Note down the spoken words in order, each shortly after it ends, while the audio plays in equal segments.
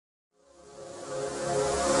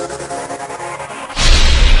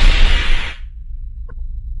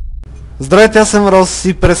Здравейте, аз съм Рос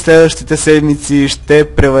и през следващите седмици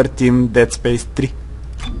ще превъртим Dead Space 3.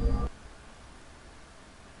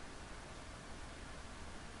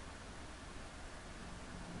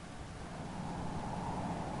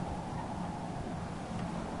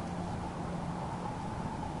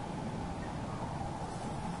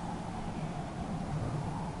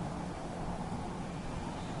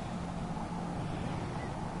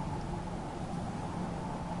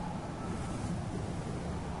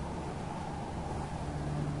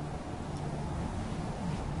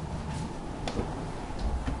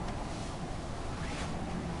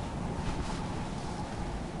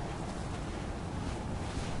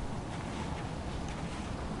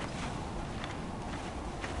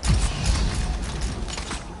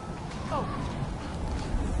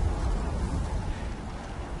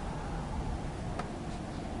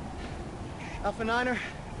 Alpha Niner,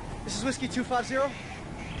 this is Whiskey 250.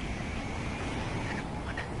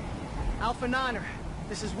 Alpha Niner,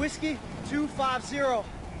 this is Whiskey 250.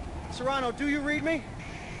 Serrano, do you read me?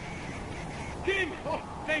 Kim! Oh,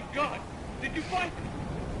 thank God! Did you find it?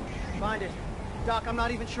 Find it. Doc, I'm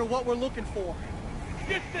not even sure what we're looking for.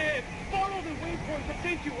 Just follow the waypoint that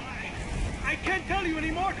takes you. I can't tell you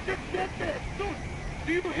anymore. Just get there soon. Do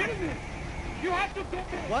you hear me? You have to get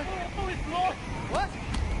there. What? Oh, it's lost. What?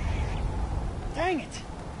 Dang it!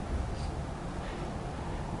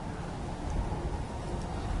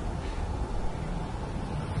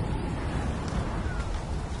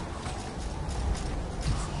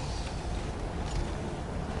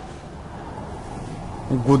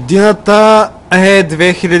 Годината е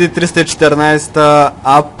 2314,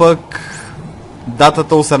 а пък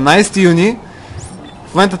датата 18 юни.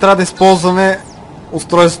 В момента трябва да използваме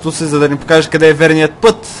устройството си, за да ни покаже къде е верният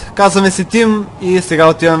път. Казваме си Тим и сега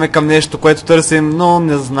отиваме към нещо, което търсим, но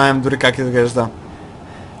не знаем дори как изглежда.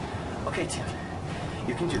 Okay, Tim.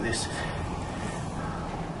 You can do this.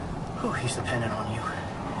 Oh, he's dependent on you.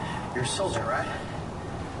 You're a soldier, right?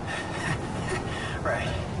 Right.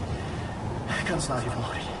 Gun's not even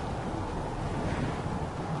loaded.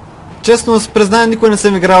 Честно да се призная, никой не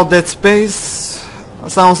съм играл Dead Space.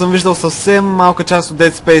 Само съм виждал съвсем малка част от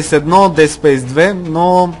Dead Space 1, Dead Space 2,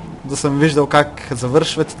 но да съм виждал как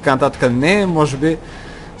завършват и така нататък не. Може би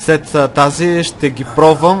след тази ще ги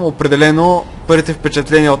пробвам. Определено първите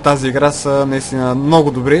впечатления от тази игра са наистина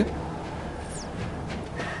много добри.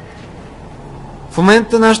 В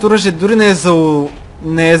момента нашето оръжие дори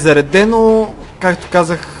не е заредено. Както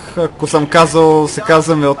казах, ако съм казал, се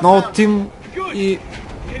казваме отново Тим и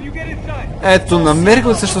ето,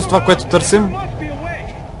 намерихме всъщност това, което търсим.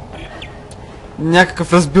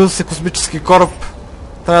 Някакъв разбил се космически кораб.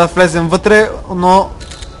 Трябва да влезем вътре, но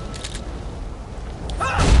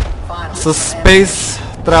с Space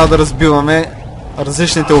трябва да разбиваме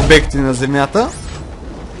различните обекти на Земята.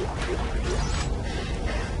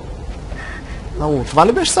 Ало, това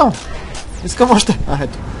ли беше само? Искам още.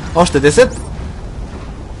 Ето. Още 10.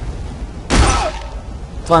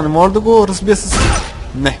 Това не може да го разбия с...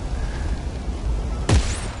 Не.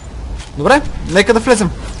 Добре, нека да влезем.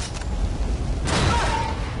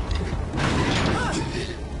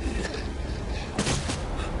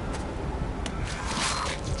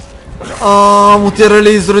 Мутирали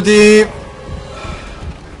изроди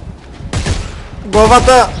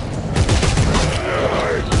главата.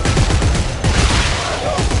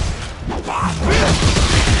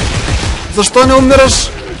 Защо не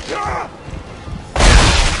умираш?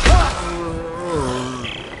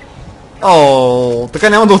 О, така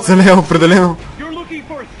няма да оцелея определено.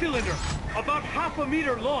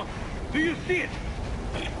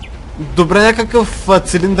 Добре, някакъв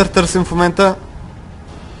цилиндър търсим в момента.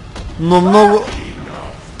 Но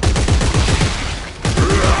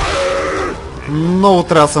много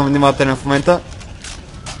трябва да съм внимателен в момента.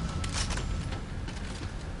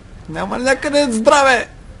 Няма ли някъде здраве?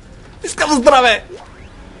 Искам здраве!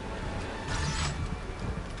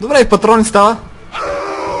 Добре, и патрони става.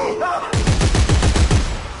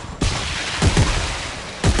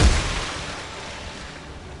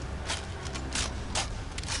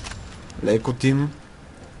 Леко, Тим.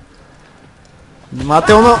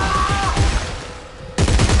 Внимателно.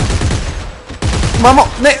 Мамо!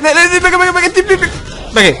 Не, бегай, Тим,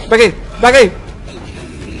 бегай!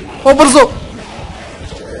 По-бързо!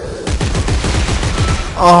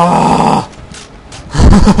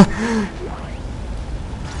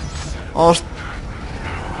 Още...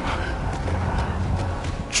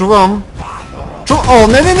 Чувам! О,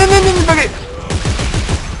 не, бегай!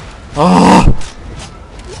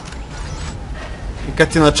 И как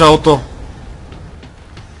ти началото?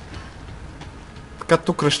 Така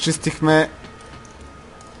тук разчистихме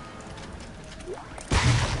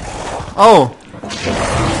Оу!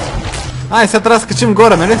 Ай, сега трябва да скачим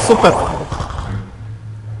горе, нали? Супер!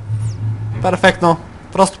 Перфектно.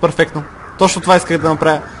 Просто перфектно. Точно това исках да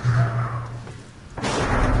направя.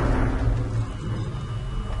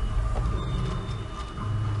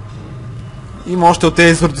 Има още от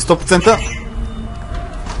тези изворди 100%.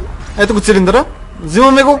 Ето го цилиндъра.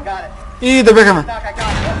 Взимаме го и да бягаме.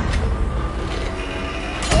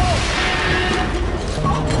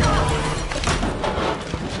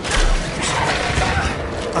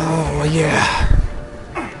 О, yeah.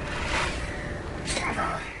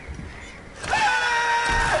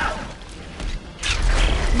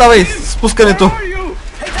 Давай, спускането.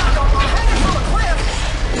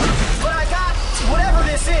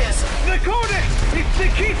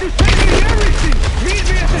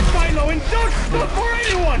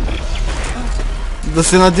 Да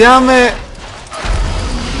се надяваме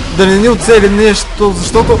да не ни оцели нещо,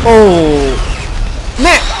 защото... Ооо!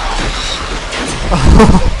 Не!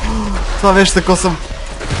 Това вече тако съм.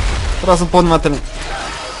 Трябва да съм по-внимателен.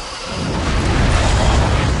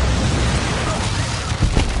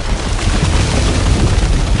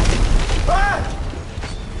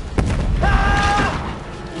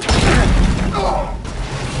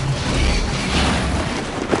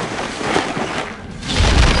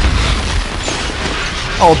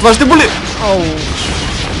 О, това ще боли! Оу!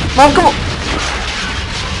 Мамка му!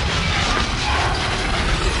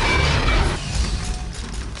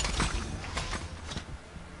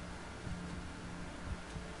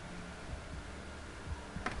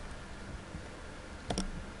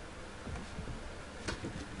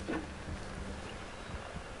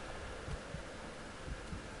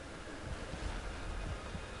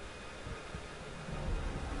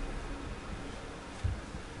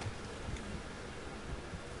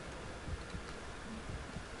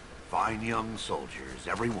 Fine young soldiers,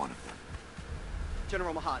 every one of them.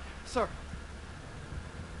 General Mahad, sir.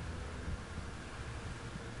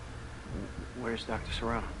 Where's Dr.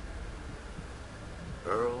 Serrano?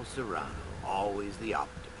 Earl Serrano, always the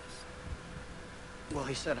optimist. Well,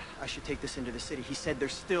 he said I should take this into the city. He said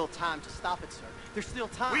there's still time to stop it, sir. There's still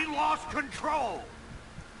time. We lost control!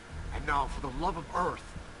 And now, for the love of Earth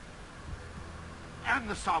and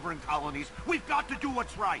the sovereign colonies, we've got to do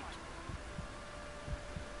what's right.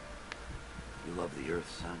 You love the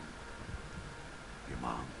Earth, son? Your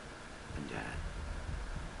mom and dad?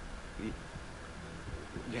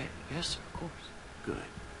 Yes, sir, of course. Good.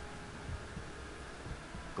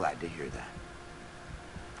 Glad to hear that.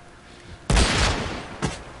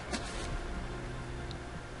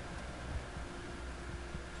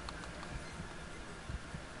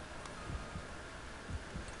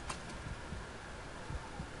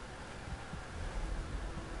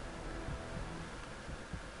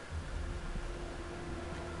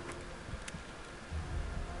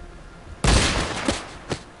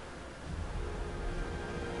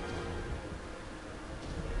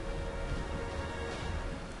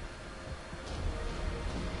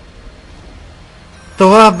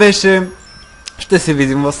 Това беше... Ще се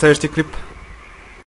видим в следващия клип.